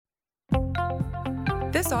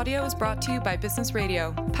This audio is brought to you by Business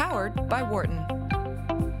Radio, powered by Wharton.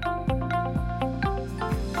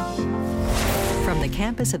 From the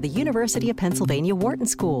campus of the University of Pennsylvania Wharton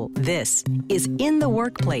School, this is In the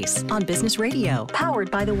Workplace on Business Radio,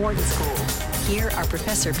 powered by the Wharton School. Here are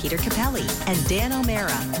Professor Peter Capelli and Dan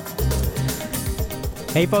O'Mara.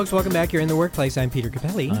 Hey folks, welcome back. You're In the Workplace. I'm Peter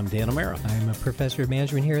Capelli. I'm Dan O'Mara. I'm a professor of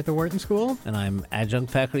management here at the Wharton School. And I'm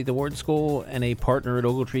adjunct faculty at the Wharton School and a partner at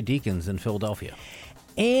Ogletree Deacons in Philadelphia.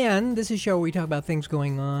 And this is a show where we talk about things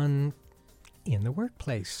going on in the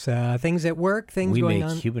workplace. Things at work, things going on.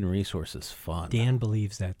 We make human resources fun. Dan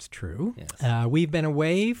believes that's true. Yes. We've been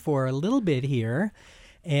away for a little bit here,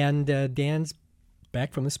 and Dan's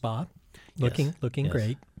back from the spa, looking Yes.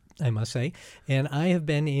 great, I must say. And I have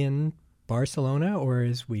been in Barcelona, or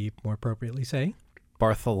as we more appropriately say,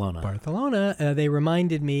 Barcelona. They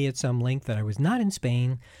reminded me at some length that I was not in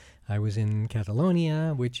Spain. I was in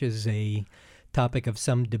Catalonia, which is a topic of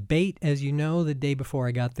some debate. As you know, the day before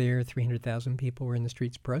I got there, 300,000 people were in the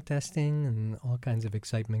streets protesting and all kinds of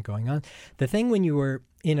excitement going on. The thing when you were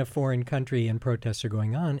in a foreign country and protests are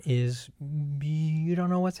going on is you don't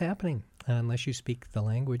know what's happening unless you speak the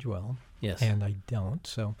language well. Yes. And I don't.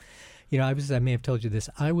 So, I may have told you this.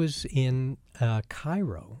 I was in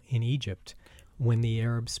Cairo in Egypt when the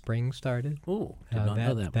Arab Spring started. Ooh, did not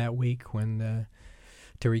know that. That week when the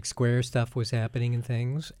Tariq Square stuff was happening and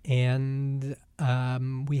things, and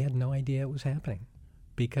we had no idea it was happening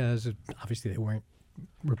because obviously they weren't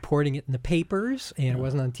reporting it in the papers, and it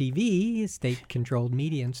wasn't on TV, state-controlled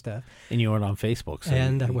media and stuff. And you weren't on Facebook, so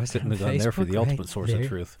and you I wasn't couldn't have gone there for the ultimate source of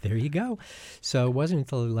truth. There you go. So it wasn't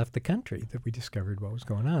until I left the country that we discovered what was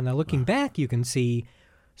going on. Now, looking back, you can see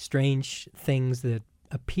strange things that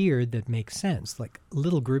appeared that make sense, like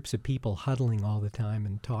little groups of people huddling all the time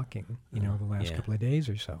and talking, the last couple of days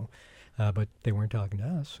or so. But they weren't talking to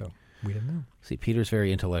us, so we didn't know. See, Peter's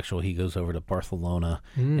very intellectual. He goes over to Barcelona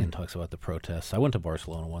and talks about the protests. I went to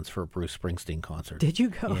Barcelona once for a Bruce Springsteen concert. Did you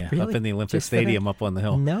go? Yeah, Really? up in the Olympic Stadium up on the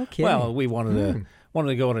hill. No kidding. Well, we wanted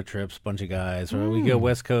to go on a trip, bunch of guys, or we could go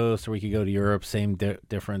West Coast, or we could go to Europe. Same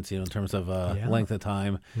difference, in terms of length of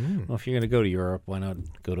time. Well, if you're going to go to Europe, why not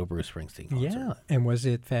go to a Bruce Springsteen concert? Yeah, and was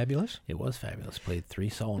it fabulous? It was fabulous. Played 3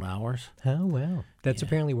 solid hours. Oh, wow. That's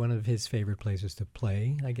apparently one of his favorite places to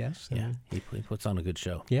play, I guess. Yeah, he puts on a good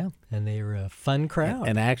show. Yeah, and they were a fun crowd.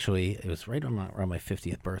 And actually, it was right around my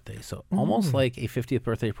 50th birthday, so almost like a 50th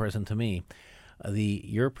birthday present to me. The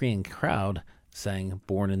European crowd sang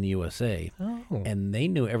Born in the USA, and they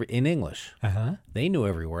knew in English. They knew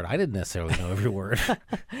every word. I didn't necessarily know every word.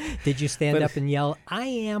 Did you stand up and yell, I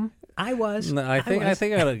am, I was? No, I think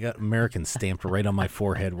I got American stamped right on my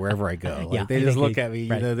forehead wherever I go. Like, Yeah, they just look at me,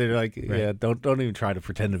 right. They're like, Right. don't even try to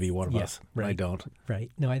pretend to be one of us. Right. I don't. Right.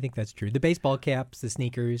 No, I think that's true. The baseball caps, the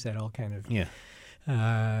sneakers, that all kind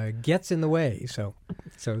of gets in the way. So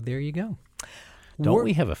there you go. Don't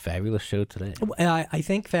we have a fabulous show today? I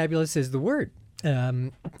think fabulous is the word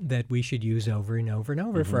that we should use over and over and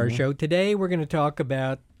over for our show. Today, we're going to talk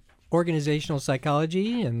about organizational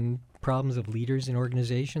psychology and problems of leaders in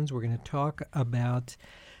organizations. We're going to talk about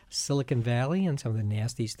Silicon Valley and some of the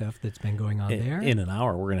nasty stuff that's been going on there. In an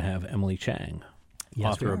hour, we're going to have Emily Chang,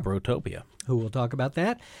 author of Brotopia, who will talk about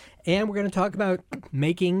that. And we're going to talk about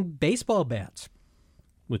making baseball bats.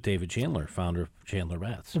 With David Chandler, founder of Chandler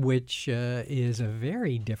Bats. Which is a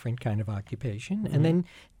very different kind of occupation. And then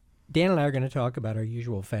Dan and I are going to talk about our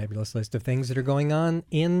usual fabulous list of things that are going on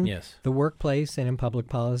in the workplace and in public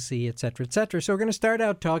policy, et cetera, et cetera. So we're going to start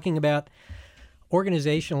out talking about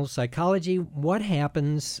organizational psychology, what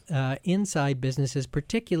happens inside businesses,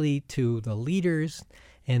 particularly to the leaders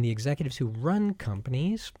and the executives who run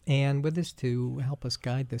companies. And with us to help us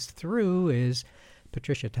guide this through is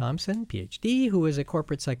Patricia Thompson, Ph.D., who is a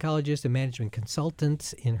corporate psychologist and management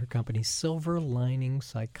consultant in her company Silver Lining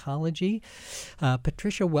Psychology.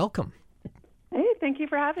 Patricia, welcome. Hey, thank you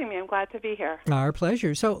for having me. I'm glad to be here. Our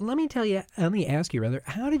pleasure. So let me ask you,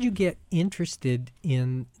 how did you get interested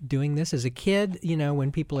in doing this as a kid?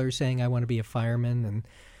 When people are saying, I want to be a fireman, and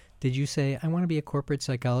did you say, I want to be a corporate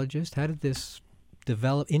psychologist? How did this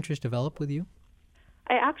interest develop with you?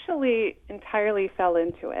 I actually entirely fell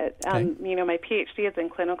into it. Okay. My PhD is in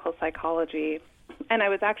clinical psychology, and I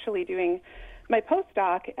was actually doing my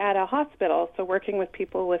postdoc at a hospital, so working with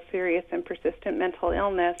people with serious and persistent mental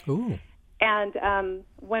illness. Ooh. And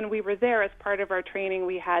when we were there, as part of our training,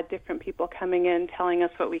 we had different people coming in telling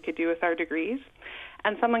us what we could do with our degrees.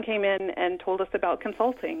 And someone came in and told us about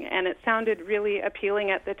consulting, and it sounded really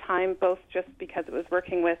appealing at the time, both just because it was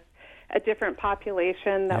working with a different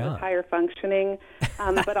population that was higher functioning,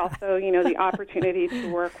 but also, the opportunity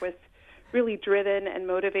to work with really driven and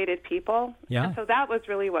motivated people. Yeah. And so that was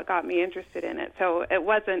really what got me interested in it. So it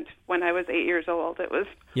wasn't when I was 8 years old. It was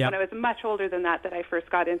when I was much older than that I first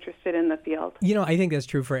got interested in the field. I think that's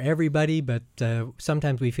true for everybody, but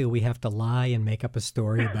sometimes we feel we have to lie and make up a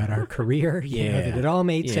story about our career. That it all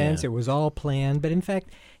made sense. It was all planned. But in fact,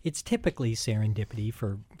 it's typically serendipity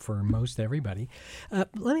for most everybody.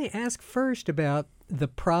 Let me ask first about the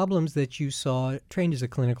problems that you saw, trained as a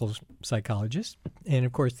clinical psychologist. And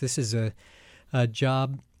of course, this is a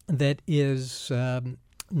job that is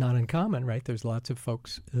not uncommon, right? There's lots of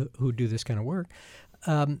folks who do this kind of work.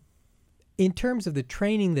 In terms of the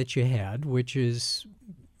training that you had, which is,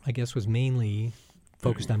 I guess, was mainly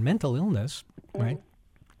focused on mental illness, right?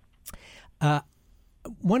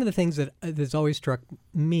 One of the things that's always struck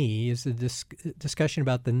me is the discussion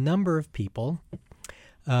about the number of people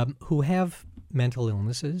who have mental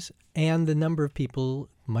illnesses and the number of people,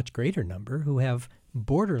 much greater number, who have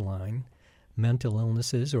borderline mental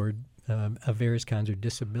illnesses or of various kinds of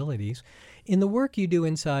disabilities. In the work you do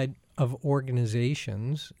inside of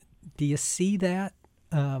organizations, do you see that?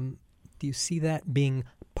 Do you see that being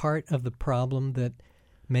part of the problem that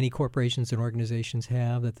many corporations and organizations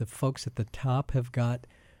have, that the folks at the top have got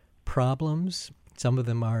problems? Some of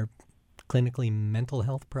them are clinically mental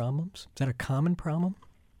health problems. Is that a common problem?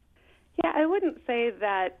 Yeah, I wouldn't say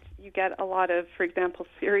that you get a lot of, for example,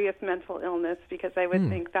 serious mental illness, because I would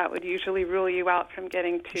think that would usually rule you out from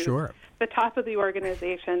getting to the top of the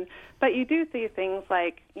organization. But you do see things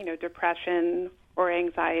like, depression or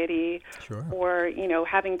anxiety or,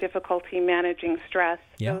 having difficulty managing stress,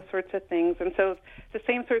 those sorts of things. And so the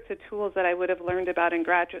same sorts of tools that I would have learned about in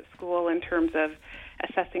graduate school in terms of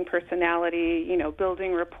assessing personality,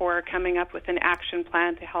 building rapport, coming up with an action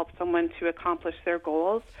plan to help someone to accomplish their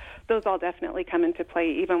goals, those all definitely come into play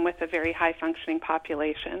even with a very high-functioning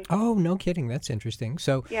population. Oh, no kidding. That's interesting.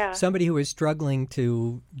 So somebody who is struggling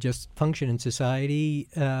to just function in society,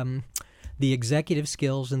 the executive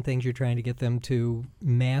skills and things you're trying to get them to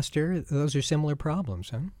master, those are similar problems,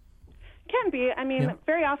 huh? Can be. I mean,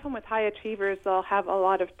 very often with high achievers, they'll have a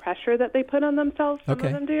lot of pressure that they put on themselves. Some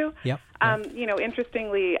of them do.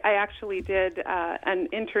 Interestingly, I actually did an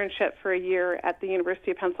internship for a year at the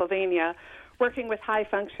University of Pennsylvania working with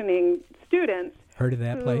high-functioning students. Heard of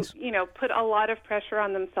that who, place? Put a lot of pressure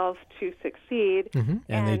on themselves to succeed.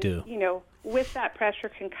 And they do. With that pressure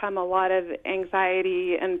can come a lot of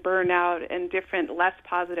anxiety and burnout and different less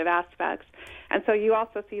positive aspects. And so you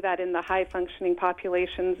also see that in the high-functioning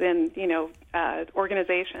populations in,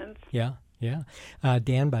 organizations. Yeah.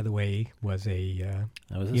 Dan, by the way, was a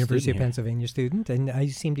University of Pennsylvania student, and I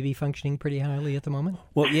seem to be functioning pretty highly at the moment.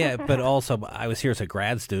 Well, yeah, but also I was here as a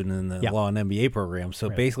grad student in the law and MBA program, so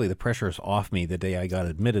basically the pressure is off me the day I got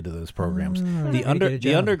admitted to those programs.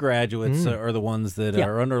 The undergraduates are the ones that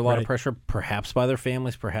are under a lot of pressure, perhaps by their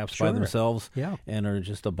families, perhaps by themselves, and are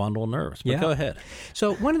just a bundle of nerves. But go ahead.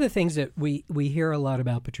 So one of the things that we hear a lot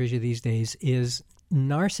about, Patricia, these days is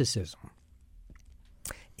narcissism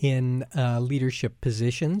in leadership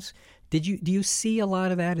positions. Do you see a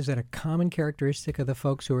lot of that? Is that a common characteristic of the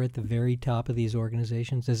folks who are at the very top of these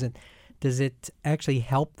organizations? Does it actually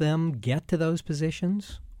help them get to those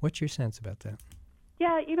positions? What's your sense about that?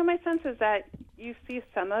 Yeah, my sense is that you see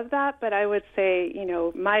some of that, but I would say,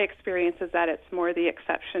 my experience is that it's more the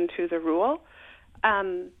exception to the rule.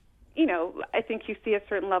 I think you see a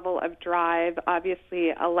certain level of drive, obviously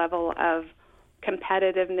a level of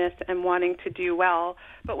competitiveness and wanting to do well.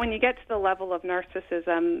 But when you get to the level of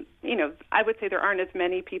narcissism, I would say there aren't as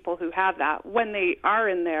many people who have that. When they are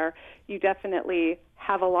in there, you definitely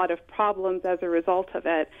have a lot of problems as a result of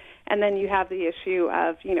it. And then you have the issue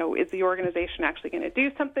of, is the organization actually going to do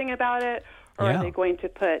something about it? Or are they going to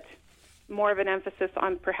put more of an emphasis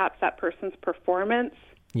on perhaps that person's performance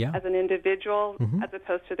as an individual as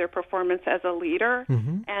opposed to their performance as a leader?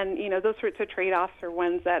 And, those sorts of trade-offs are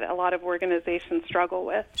ones that a lot of organizations struggle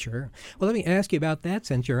with. Sure. Well, let me ask you about that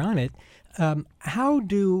since you're on it. How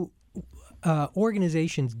do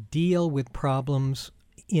organizations deal with problems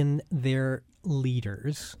in their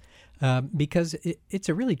leaders? Because it's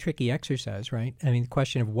a really tricky exercise, right? I mean, the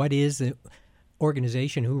question of what is the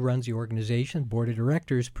organization, who runs the organization, board of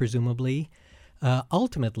directors, presumably.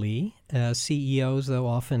 Ultimately, CEOs, though,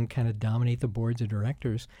 often kind of dominate the boards of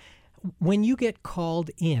directors. When you get called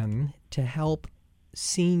in to help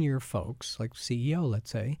senior folks, like CEO, let's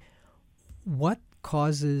say, what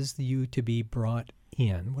causes you to be brought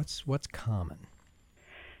in? What's common?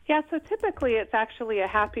 Yeah, so typically it's actually a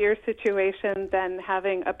happier situation than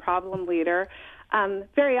having a problem leader.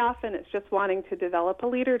 Very often it's just wanting to develop a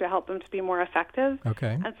leader to help them to be more effective.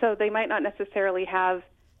 Okay. And so they might not necessarily have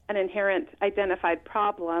an inherent identified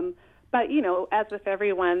problem, But, as with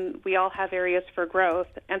everyone, we all have areas for growth,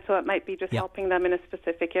 and so it might be just helping them in a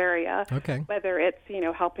specific area, whether it's,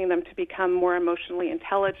 helping them to become more emotionally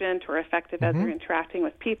intelligent or effective as they're interacting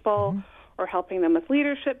with people, or helping them with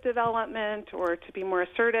leadership development, or to be more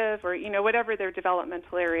assertive, or, whatever their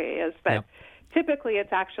developmental area is. But typically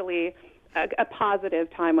it's actually a positive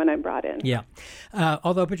time when I'm brought in. Yeah.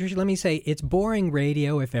 Although, Patricia, let me say, it's boring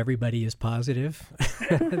radio if everybody is positive.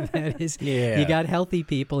 That is, you got healthy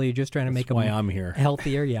people. You're just trying to make them I'm here.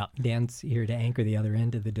 Healthier. Yeah. Dan's here to anchor the other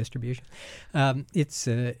end of the distribution.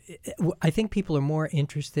 I think people are more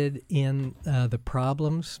interested in the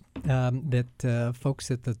problems that folks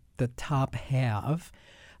at the top have.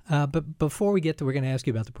 But before we get to, we're going to ask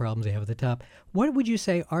you about the problems they have at the top. What would you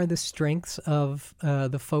say are the strengths of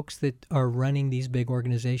the folks that are running these big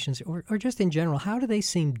organizations, or just in general? How do they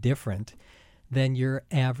seem different than your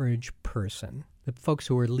average person? The folks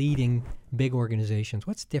who are leading big organizations,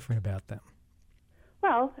 what's different about them?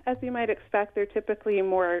 Well, as you might expect, they're typically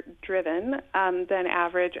more driven than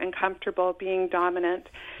average and comfortable being dominant.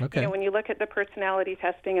 Okay. When you look at the personality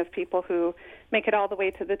testing of people who make it all the way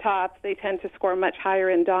to the top, they tend to score much higher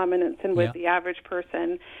in dominance than with the average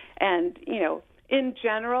person. And, in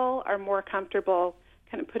general, are more comfortable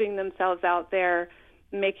kind of putting themselves out there,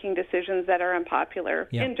 making decisions that are unpopular.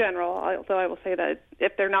 In general, although I will say that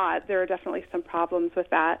if they're not, there are definitely some problems with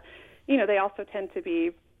that. They also tend to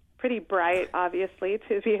be pretty bright, obviously.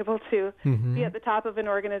 To be able to be at the top of an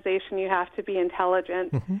organization, you have to be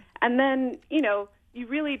intelligent. And then, you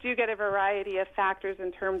really do get a variety of factors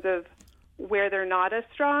in terms of where they're not as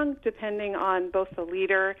strong, depending on both the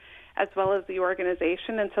leader as well as the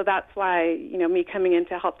organization. And so that's why, me coming in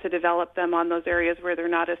to help to develop them on those areas where they're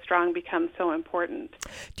not as strong becomes so important.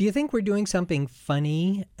 Do you think we're doing something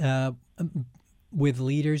funny with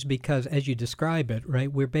leaders? Because as you describe it,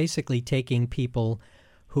 right, we're basically taking people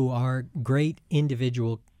who are great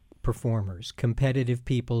individual performers, competitive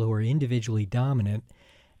people who are individually dominant,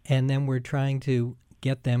 and then we're trying to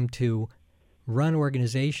get them to run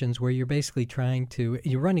organizations where you're basically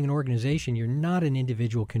you're running an organization, you're not an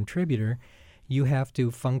individual contributor, you have to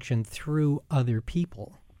function through other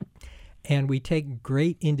people. And we take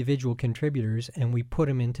great individual contributors and we put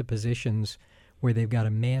them into positions where they've got to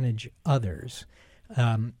manage others.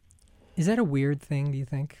 Is that a weird thing, do you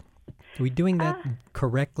think? Are we doing that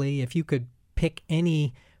correctly? If you could pick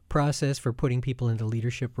any process for putting people into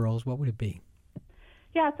leadership roles, what would it be?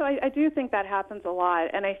 Yeah, so I do think that happens a lot,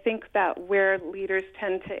 and I think that where leaders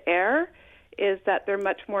tend to err is that they're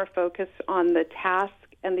much more focused on the task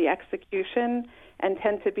and the execution and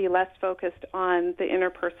tend to be less focused on the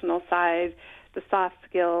interpersonal side, the soft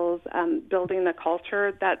skills, building the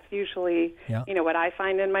culture. That's usually, what I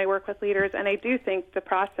find in my work with leaders. And I do think the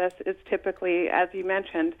process is typically, as you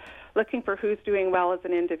mentioned, looking for who's doing well as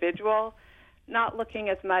an individual, not looking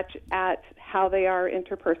as much at how they are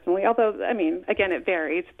interpersonally. Although, again, it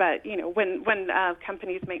varies. But, when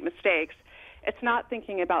companies make mistakes, it's not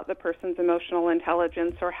thinking about the person's emotional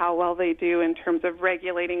intelligence or how well they do in terms of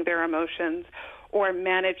regulating their emotions or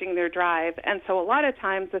managing their drive. And so a lot of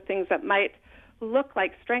times the things that might look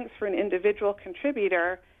like strengths for an individual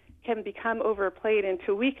contributor can become overplayed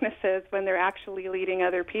into weaknesses when they're actually leading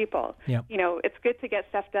other people. Yep. It's good to get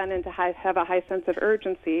stuff done and to have a high sense of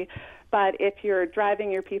urgency, but if you're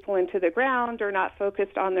driving your people into the ground or not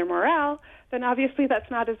focused on their morale, then obviously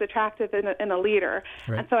that's not as attractive in a leader.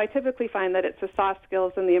 Right. And so I typically find that it's the soft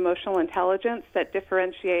skills and the emotional intelligence that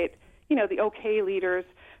differentiate, the okay leaders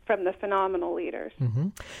from the phenomenal leaders. Mm-hmm.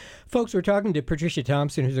 Folks, we're talking to Patricia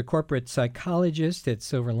Thompson, who's a corporate psychologist at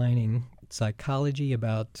Silver Lining Psychology,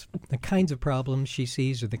 about the kinds of problems she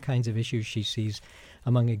sees or the kinds of issues she sees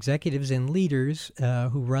among executives and leaders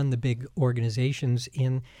who run the big organizations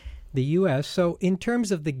in the U.S. So in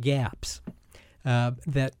terms of the gaps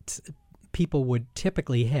that people would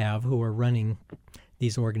typically have who are running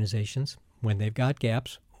these organizations, when they've got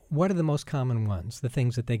gaps, what are the most common ones, the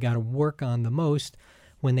things that they got to work on the most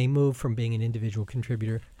when they move from being an individual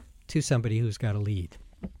contributor to somebody who's got a lead?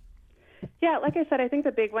 Yeah, like I said, I think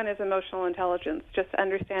the big one is emotional intelligence, just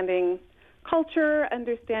understanding culture,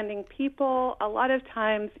 understanding people. A lot of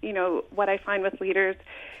times, what I find with leaders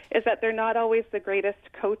is that they're not always the greatest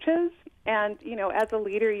coaches. And, as a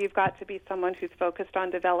leader, you've got to be someone who's focused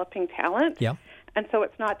on developing talent. Yeah. And so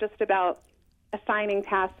it's not just about assigning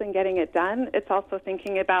tasks and getting it done. It's also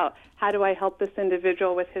thinking about, how do I help this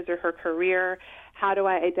individual with his or her career? How do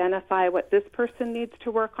I identify what this person needs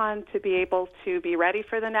to work on to be able to be ready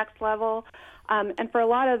for the next level? And for a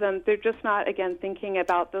lot of them, they're just not, again, thinking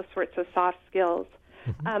about those sorts of soft skills.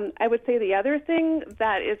 Mm-hmm. I would say the other thing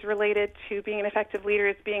that is related to being an effective leader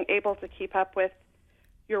is being able to keep up with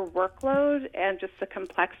your workload and just the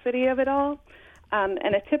complexity of it all.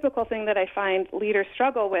 And a typical thing that I find leaders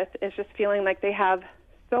struggle with is just feeling like they have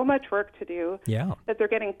so much work to do that they're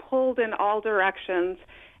getting pulled in all directions,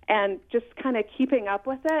 and just kind of keeping up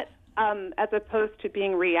with it, as opposed to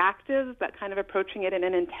being reactive, but kind of approaching it in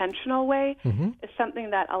an intentional way, is something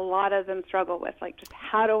that a lot of them struggle with. Like, just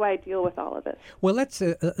how do I deal with all of this? Well, let's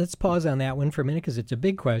pause on that one for a minute, because it's a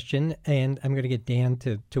big question, and I'm going to get Dan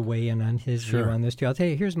to weigh in on his view on this too. I'll tell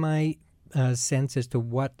you, here's my sense as to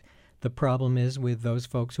what the problem is with those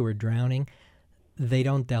folks who are drowning. They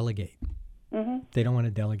don't delegate. They don't want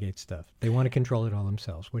to delegate stuff. They want to control it all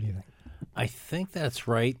themselves. What do you think? I think that's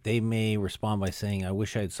right. They may respond by saying, I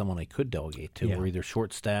wish I had someone I could delegate to. We're either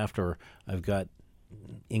short-staffed or I've got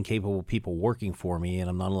incapable people working for me and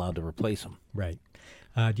I'm not allowed to replace them. Right.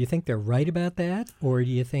 Do you think they're right about that, or do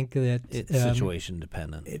you think that it's situation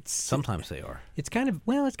dependent? Sometimes they are. It's kind of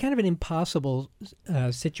an impossible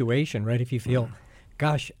situation, right? If you feel,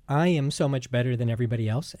 gosh, I am so much better than everybody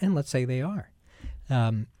else, and let's say they are.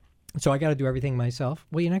 So I got to do everything myself.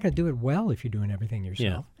 Well, you're not going to do it well if you're doing everything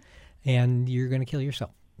yourself. And you're going to kill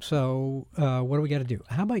yourself. So what do we got to do?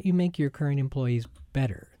 How about you make your current employees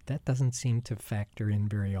better? That doesn't seem to factor in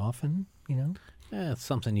very often, you know? Yeah, it's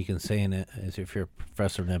something you can say in it as if you're a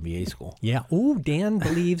professor in MBA school. Yeah. Oh, Dan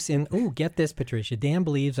believes in, get this, Patricia. Dan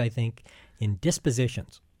believes, I think, in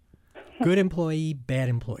dispositions. Good employee, bad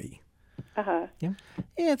employee. Yeah,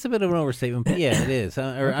 it's a bit of an overstatement, but yeah, it is.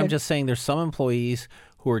 Okay. I'm just saying there's some employees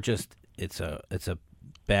who are just, it's a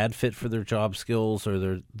bad fit for their job skills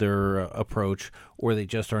or their approach, or they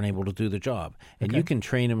just aren't able to do the job. And you can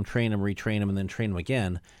train them, retrain them, and then train them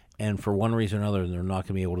again. And for one reason or another, they're not going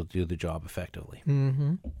to be able to do the job effectively.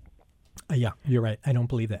 Yeah, you're right. I don't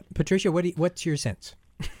believe that. Patricia, what's your sense?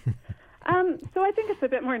 So I think it's a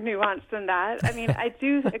bit more nuanced than that. I mean, I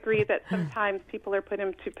do agree that sometimes people are put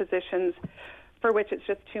into positions for which it's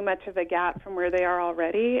just too much of a gap from where they are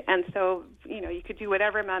already. And so, you could do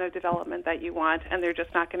whatever amount of development that you want, and they're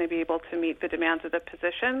just not going to be able to meet the demands of the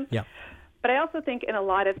position. Yeah. But I also think in a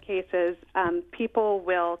lot of cases, people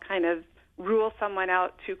will kind of rule someone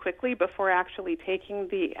out too quickly before actually taking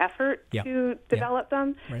the effort to develop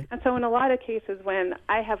them. Right. And so in a lot of cases when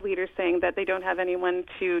I have leaders saying that they don't have anyone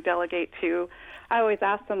to delegate to, I always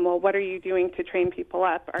ask them, well, what are you doing to train people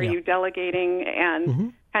up? Are you delegating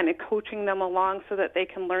and kind of coaching them along so that they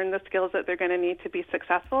can learn the skills that they're going to need to be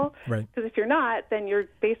successful? Right. Because if you're not, then you're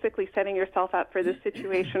basically setting yourself up for this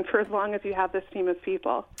situation for as long as you have this team of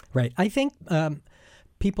people. Right. I think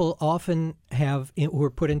people often who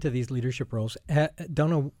are put into these leadership roles don't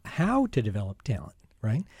know how to develop talent,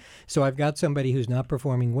 right? So I've got somebody who's not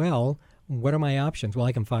performing well. What are my options? Well,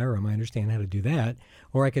 I can fire them. I understand how to do that.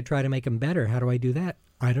 Or I could try to make them better. How do I do that?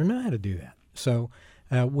 I don't know how to do that. So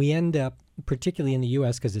we end up, particularly in the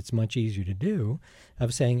U.S., because it's much easier to do,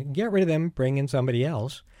 of saying, get rid of them, bring in somebody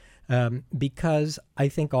else, because I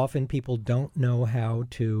think often people don't know how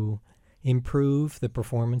to improve the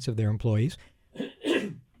performance of their employees.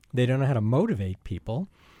 They don't know how to motivate people,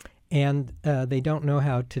 and they don't know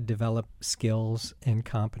how to develop skills and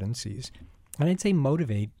competencies. And I'd say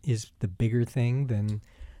motivate is the bigger thing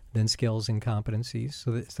than skills and competencies.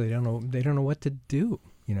 So they don't know what to do.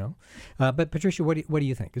 But Patricia, what do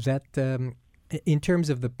you think? Is that in terms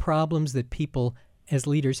of the problems that people as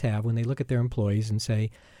leaders have when they look at their employees and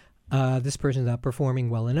say, this person's not performing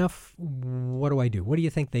well enough? What do I do? What do you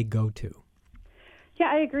think they go to? Yeah,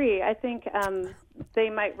 I agree. I think they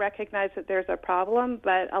might recognize that there's a problem,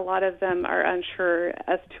 but a lot of them are unsure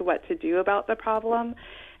as to what to do about the problem.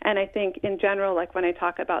 And I think in general, like when I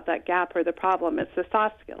talk about that gap or the problem, it's the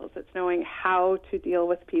soft skills. It's knowing how to deal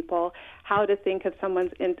with people, how to think of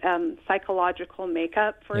someone's psychological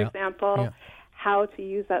makeup, for example, how to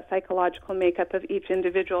use that psychological makeup of each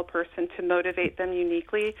individual person to motivate them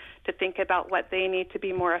uniquely, to think about what they need to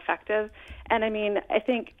be more effective. And I mean, I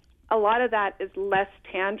think a lot of that is less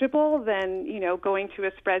tangible than, going to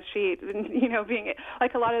a spreadsheet and, being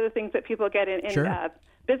like a lot of the things that people get in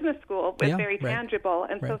business school is very tangible.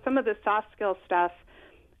 And so some of the soft skill stuff,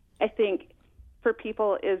 I think, for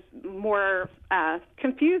people is more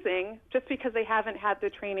confusing just because they haven't had the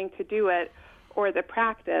training to do it or the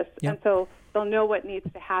practice. And so they'll know what needs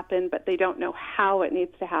to happen, but they don't know how it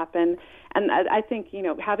needs to happen. And I think,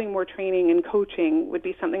 having more training and coaching would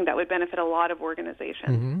be something that would benefit a lot of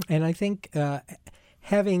organizations. And I think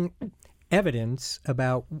having evidence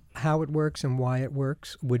about how it works and why it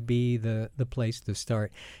works would be the place to start.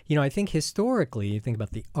 I think historically, you think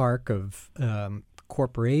about the arc of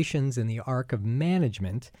corporations and the arc of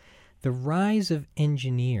management, the rise of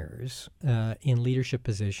engineers in leadership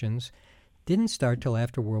positions didn't start till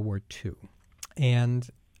after World War II. And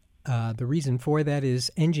The reason for that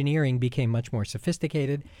is engineering became much more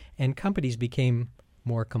sophisticated and companies became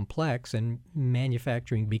more complex, and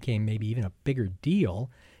manufacturing became maybe even a bigger deal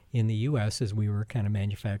in the U.S. as we were kind of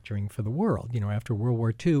manufacturing for the world. You know, after World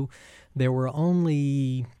War II, there were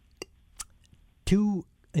only 2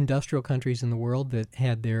 industrial countries in the world that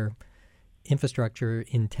had their infrastructure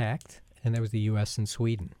intact, and that was the U.S. and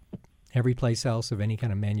Sweden. Every place else of any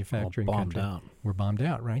kind of manufacturing country were bombed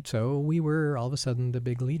out, right? So we were all of a sudden the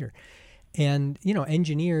big leader. And, you know,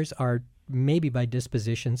 engineers are maybe by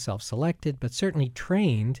disposition self-selected, but certainly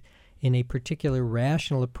trained in a particular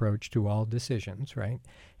rational approach to all decisions, right?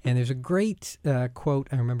 And there's a great quote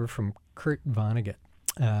I remember from Kurt Vonnegut,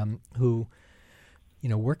 who, you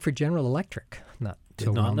know, worked for General Electric.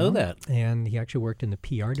 Did not know that. And he actually worked in the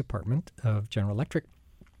PR department of General Electric.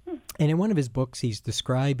 And in one of his books, he's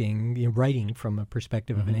describing, writing from a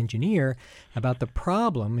perspective of an engineer about the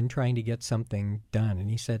problem in trying to get something done. And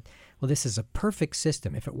he said, well, this is a perfect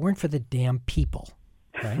system if it weren't for the damn people,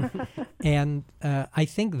 right? And I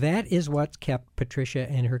think that is what kept Patricia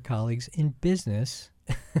and her colleagues in business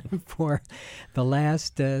for the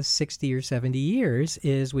last 60 or 70 years,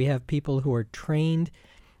 is we have people who are trained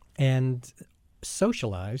and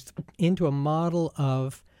socialized into a model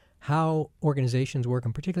of how organizations work,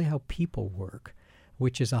 and particularly how people work,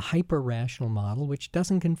 which is a hyper-rational model which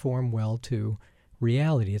doesn't conform well to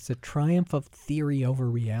reality. It's a triumph of theory over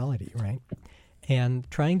reality, right? And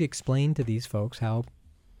trying to explain to these folks how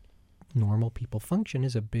normal people function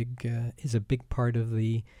is a big part of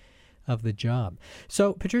the job.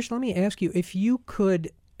 So, Patricia, let me ask you, if you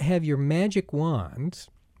could have your magic wand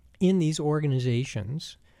in these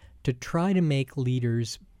organizations to try to make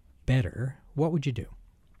leaders better, what would you do?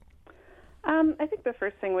 I think the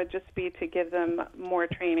first thing would just be to give them more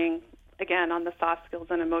training, again, on the soft skills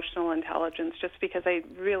and emotional intelligence, just because I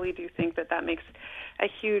really do think that that makes a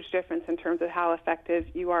huge difference in terms of how effective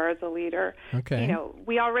you are as a leader. Okay. You know,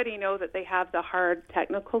 we already know that they have the hard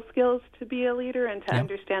technical skills to be a leader and to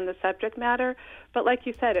understand the subject matter, but like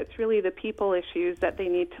you said, it's really the people issues that they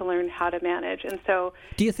need to learn how to manage. And so,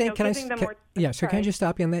 do you think? Can I just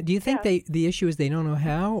stop you on that? Do you think the issue is they don't know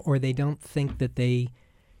how, or they don't think that they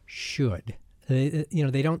should?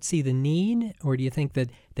 They don't see the need, or do you think that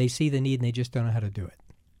they see the need and they just don't know how to do it?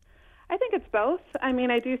 I think it's both. I mean,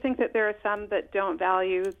 I do think that there are some that don't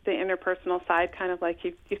value the interpersonal side, kind of like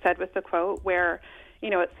you said with the quote, where, you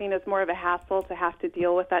know, it's seen as more of a hassle to have to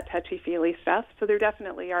deal with that touchy-feely stuff. So there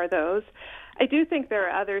definitely are those. I do think there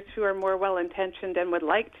are others who are more well-intentioned and would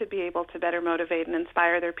like to be able to better motivate and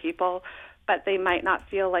inspire their people, but they might not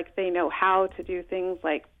feel like they know how to do things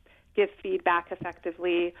like give feedback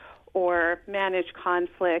effectively or manage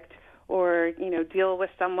conflict, or, you know, deal with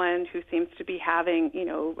someone who seems to be having, you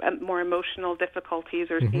know, more emotional difficulties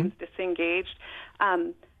or seems disengaged.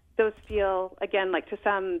 Those feel, again, like to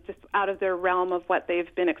some just out of their realm of what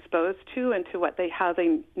they've been exposed to and to how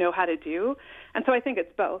they know how to do. And so I think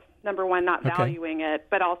it's both. Number one, not valuing it,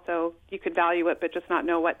 but also you could value it but just not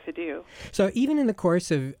know what to do. So even in the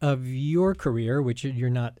course of your career, which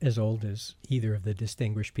you're not as old as either of the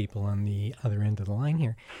distinguished people on the other end of the line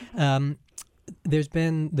here, there's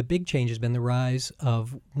been the big change has been the rise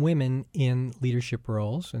of women in leadership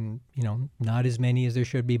roles, and, you know, not as many as there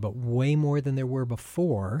should be, but way more than there were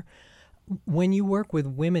before. When you work with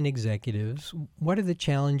women executives, what are the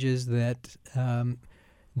challenges that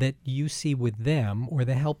you see with them, or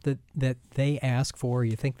the help that they ask for or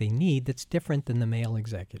you think they need that's different than the male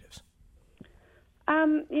executives?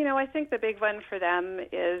 You know, I think the big one for them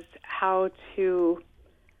is how to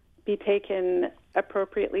be taken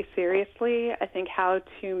appropriately seriously. I think how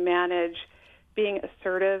to manage being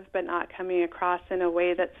assertive but not coming across in a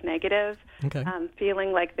way that's negative,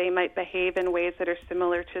 feeling like they might behave in ways that are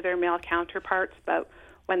similar to their male counterparts, but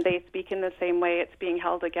when they speak in the same way, it's being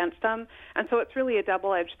held against them. And so it's really a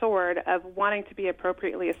double-edged sword of wanting to be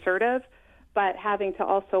appropriately assertive, but having to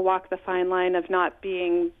also walk the fine line of not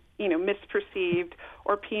being, you know, misperceived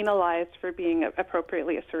or penalized for being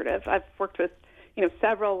appropriately assertive. I've worked with, you know,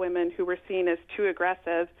 several women who were seen as too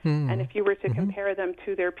aggressive, and if you were to compare them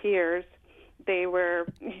to their peers, they were,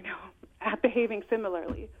 you know, behaving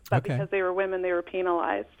similarly. But because they were women, they were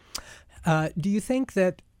penalized. Do you think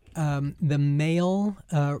that the male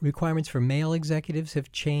requirements for male executives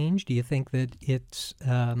have changed? Do you think that it's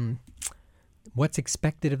what's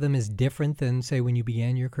expected of them is different than, say, when you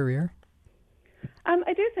began your career?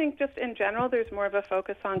 I do think just in general there's more of a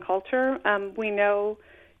focus on culture. We know,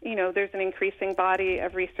 you know, there's an increasing body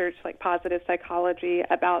of research like positive psychology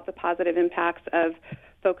about the positive impacts of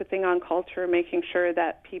focusing on culture, making sure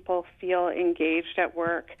that people feel engaged at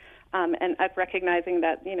work, and recognizing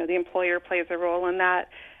that, you know, the employer plays a role in that.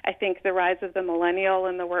 I think the rise of the millennial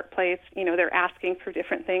in the workplace, they're asking for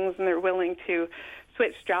different things and they're willing to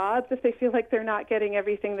switch jobs if they feel like they're not getting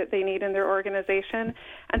everything that they need in their organization.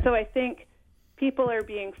 And so I think people are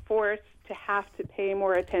being forced to have to pay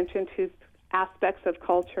more attention to aspects of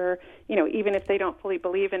culture, even if they don't fully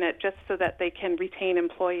believe in it, just so that they can retain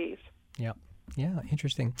employees. Yep. Yeah,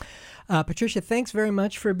 interesting. Patricia, thanks very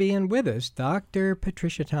much for being with us. Dr.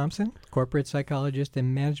 Patricia Thompson, corporate psychologist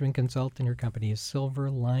and management consultant. Her company is Silver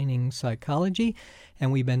Lining Psychology.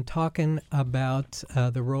 And we've been talking about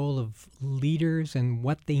the role of leaders and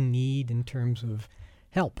what they need in terms of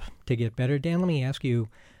help to get better. Dan, let me ask you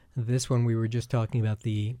this one. We were just talking about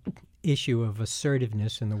the issue of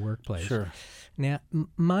assertiveness in the workplace. Sure. Now,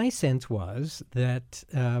 my sense was that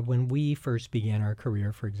when we first began our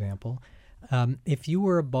career, for example, if you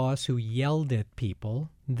were a boss who yelled at people,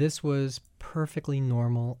 this was perfectly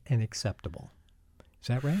normal and acceptable. Is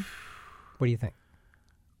that right? What do you think?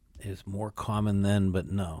 It's more common then,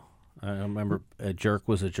 but no. I remember a jerk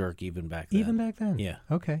was a jerk even back then. Even back then? Yeah.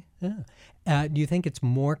 Okay. Yeah. Do you think it's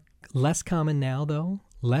less common now, though?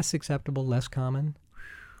 Less acceptable, less common?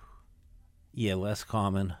 Yeah, less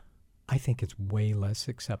common. I think it's way less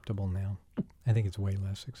acceptable now. I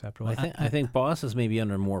think bosses may be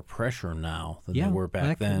under more pressure now than they were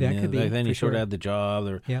back then. That could be, back then you sort sure. of had the job.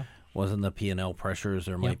 There wasn't the P&L pressures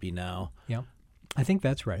there might be now. Yeah, I think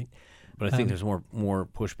that's right. But I think there's more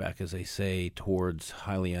pushback, as they say, towards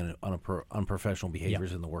highly unprofessional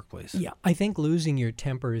behaviors in the workplace. Yeah, I think losing your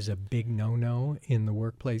temper is a big no-no in the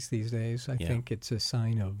workplace these days. I think it's a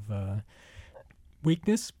sign of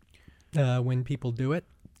weakness when people do it.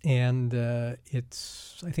 And I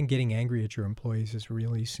think getting angry at your employees is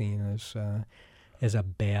really seen as a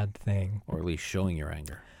bad thing. Or at least showing your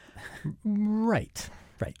anger. Right.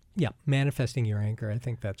 Yeah, manifesting your anger, I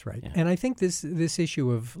think that's right. Yeah. And I think this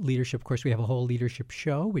issue of leadership, of course, we have a whole leadership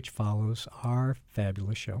show which follows our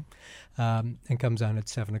fabulous show and comes on at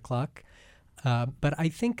 7 o'clock. But I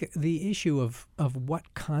think the issue of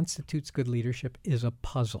what constitutes good leadership is a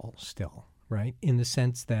puzzle still, right? In the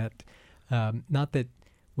sense that, not that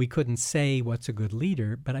we couldn't say what's a good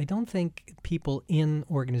leader, but I don't think people in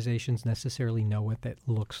organizations necessarily know what that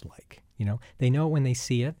looks like. They know it when they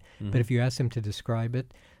see it, but if you ask them to describe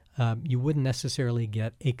it, you wouldn't necessarily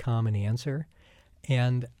get a common answer.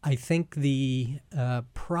 And I think the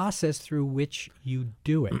process through which you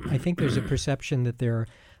do it, I think there's a perception that there are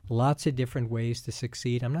lots of different ways to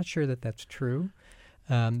succeed. I'm not sure that that's true,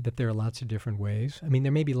 that there are lots of different ways. I mean,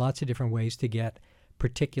 there may be lots of different ways to get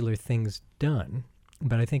particular things done.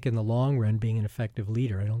 But I think in the long run, being an effective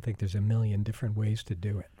leader, I don't think there's a million different ways to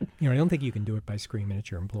do it. I don't think you can do it by screaming at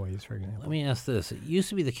your employees, for example. Let me ask this. It used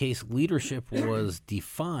to be the case leadership was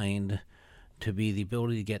defined to be the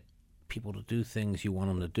ability to get people to do things you want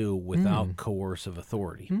them to do without coercive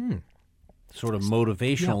authority. Sort of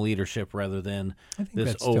motivational leadership rather than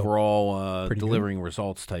this overall delivering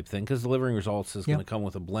results type thing. Because delivering results is going to come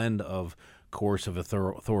with a blend of coercive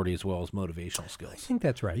authority as well as motivational skills. I think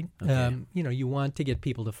that's right. Okay. You want to get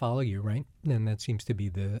people to follow you, right? And that seems to be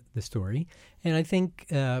the story. And I think,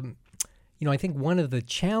 I think one of the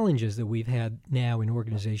challenges that we've had now in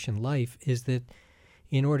organization life is that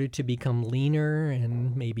in order to become leaner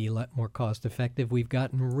and maybe a lot more cost effective, we've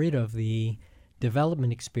gotten rid of the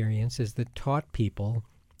development experiences that taught people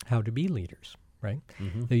how to be leaders, right?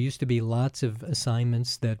 There used to be lots of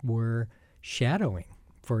assignments that were shadowing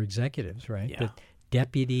for executives, right? Yeah. But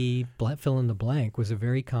deputy, fill in the blank, was a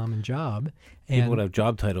very common job. People would have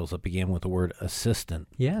job titles that began with the word assistant.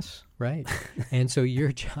 Yes, right. And so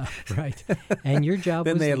your job, right. And your job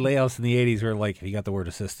then was... Then they had layoffs in the 80s where if you got the word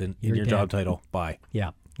assistant in your job title, bye.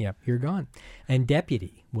 Yeah, you're gone. And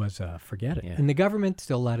deputy was, forget it. Yeah. In the government,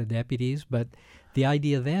 still a lot of deputies, but the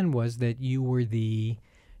idea then was that you were the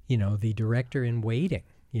director in waiting,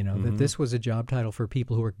 that this was a job title for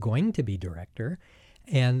people who were going to be director.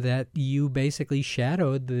 And that you basically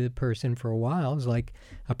shadowed the person for a while. It was like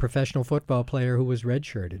a professional football player who was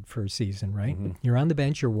redshirted for a season, right? You're on the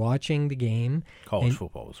bench, you're watching the game. College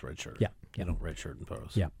football was redshirted. Yeah. Redshirt and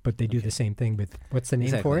pros. Yeah, but they do the same thing with, what's the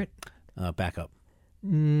name for it? Backup.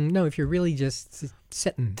 No, if you're really just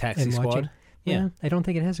sitting Taxi and watching. squad? Yeah. I don't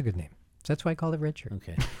think it has a good name. So that's why I call it redshirt.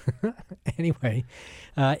 Okay. Anyway,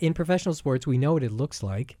 in professional sports, we know what it looks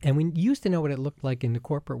like. And we used to know what it looked like in the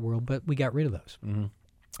corporate world, but we got rid of those.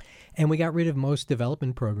 And we got rid of most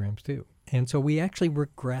development programs, too. And so we actually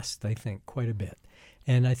regressed, I think, quite a bit.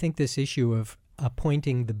 And I think this issue of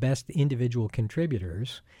appointing the best individual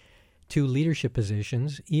contributors to leadership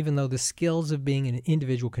positions, even though the skills of being an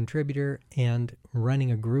individual contributor and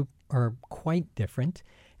running a group are quite different,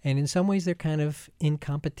 and in some ways they're kind of in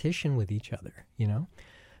competition with each other,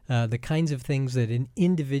 the kinds of things that an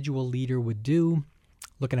individual leader would do,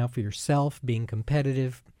 looking out for yourself, being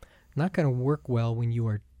competitive, not going to work well when you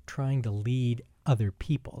are trying to lead other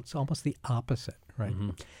people. It's almost the opposite, right?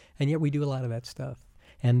 Mm-hmm. And yet we do a lot of that stuff.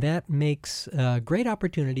 And that makes great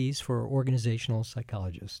opportunities for organizational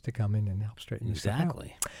psychologists to come in and help straighten this stuff out.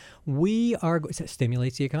 It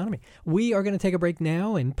stimulates the economy. We are going to take a break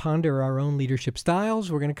now and ponder our own leadership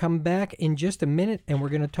styles. We're going to come back in just a minute, and we're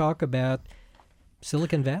going to talk about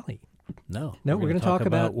Silicon Valley. No, we're going to talk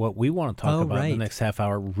about what we want to talk about in the next half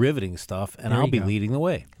hour, riveting stuff, and I'll be leading the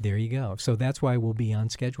way. There you go. So that's why we'll be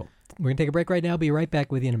on schedule. We're going to take a break right now. Be right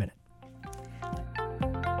back with you in a minute.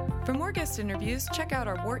 For more guest interviews, check out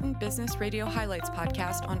our Wharton Business Radio Highlights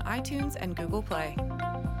podcast on iTunes and Google Play.